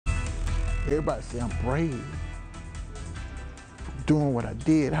Everybody say I'm brave for doing what I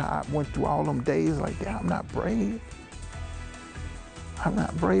did, how I went through all them days like that. I'm not brave. I'm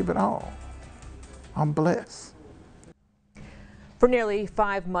not brave at all. I'm blessed. For nearly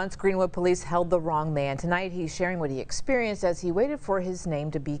 5 months, Greenwood police held the wrong man. Tonight, he's sharing what he experienced as he waited for his name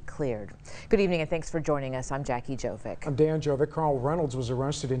to be cleared. Good evening and thanks for joining us. I'm Jackie Jovic. I'm Dan Jovic. Carl Reynolds was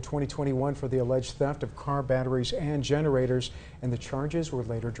arrested in 2021 for the alleged theft of car batteries and generators, and the charges were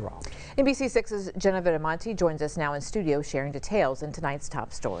later dropped. NBC6's Jenna Vitamonte joins us now in studio sharing details in tonight's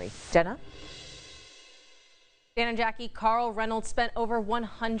top story. Jenna? Dan and Jackie, Carl Reynolds spent over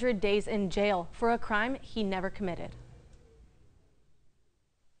 100 days in jail for a crime he never committed.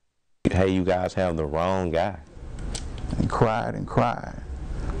 Hey, you guys have the wrong guy. And cried and cried.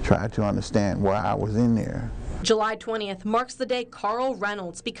 Tried to understand why I was in there. July 20th marks the day Carl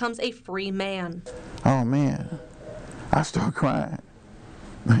Reynolds becomes a free man. Oh man, I started crying.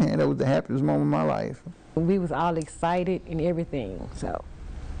 Man, that was the happiest moment of my life. We was all excited and everything, so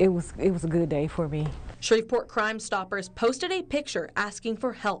it was a good day for me. Shreveport Crime Stoppers posted a picture asking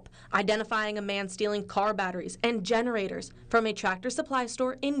for help, identifying a man stealing car batteries and generators from a Tractor Supply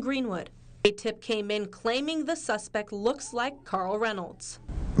store in Greenwood. A tip came in claiming the suspect looks like Carl Reynolds.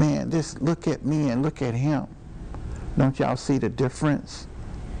 Man, just look at me and look at him. Don't y'all see the difference?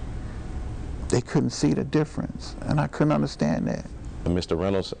 They couldn't see the difference, and I couldn't understand that. Mr.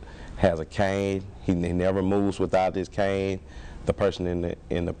 Reynolds has a cane. He never moves without his cane. The person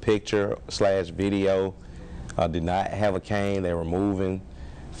in the picture / video did not have a cane. They were moving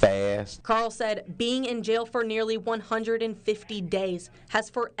fast. Carl said being in jail for nearly 150 days has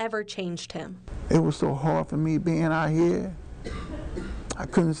forever changed him. It was so hard for me being out here. I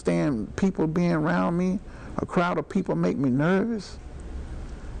couldn't stand people being around me. A crowd of people make me nervous.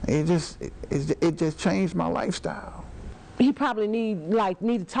 It just changed my lifestyle. He probably need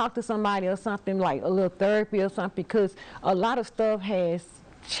to talk to somebody or something, like a little therapy or something, because a lot of stuff has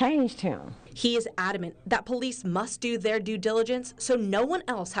changed him. He is adamant that police must do their due diligence so no one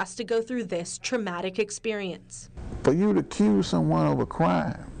else has to go through this traumatic experience. For you to accuse someone of a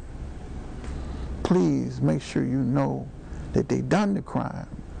crime, please make sure you know that they done the crime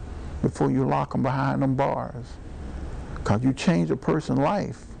before you lock them behind them bars, because you change a person's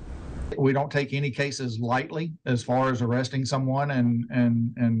life. We don't take any cases lightly as far as arresting someone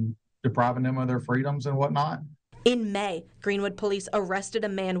and depriving them of their freedoms and whatnot. In May, Greenwood police arrested a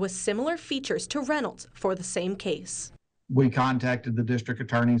man with similar features to Reynolds for the same case. We contacted the district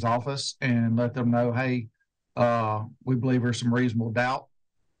attorney's office and let them know, hey, we believe there's some reasonable doubt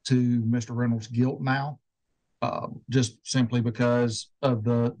to Mr. Reynolds' guilt now, just simply because of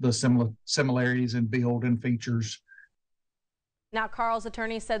the similarities in build and features. Now, Carl's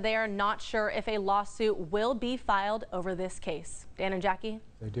attorney said they are not sure if a lawsuit will be filed over this case. Dan and Jackie?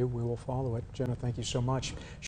 They do. We will follow it. Jenna, thank you so much.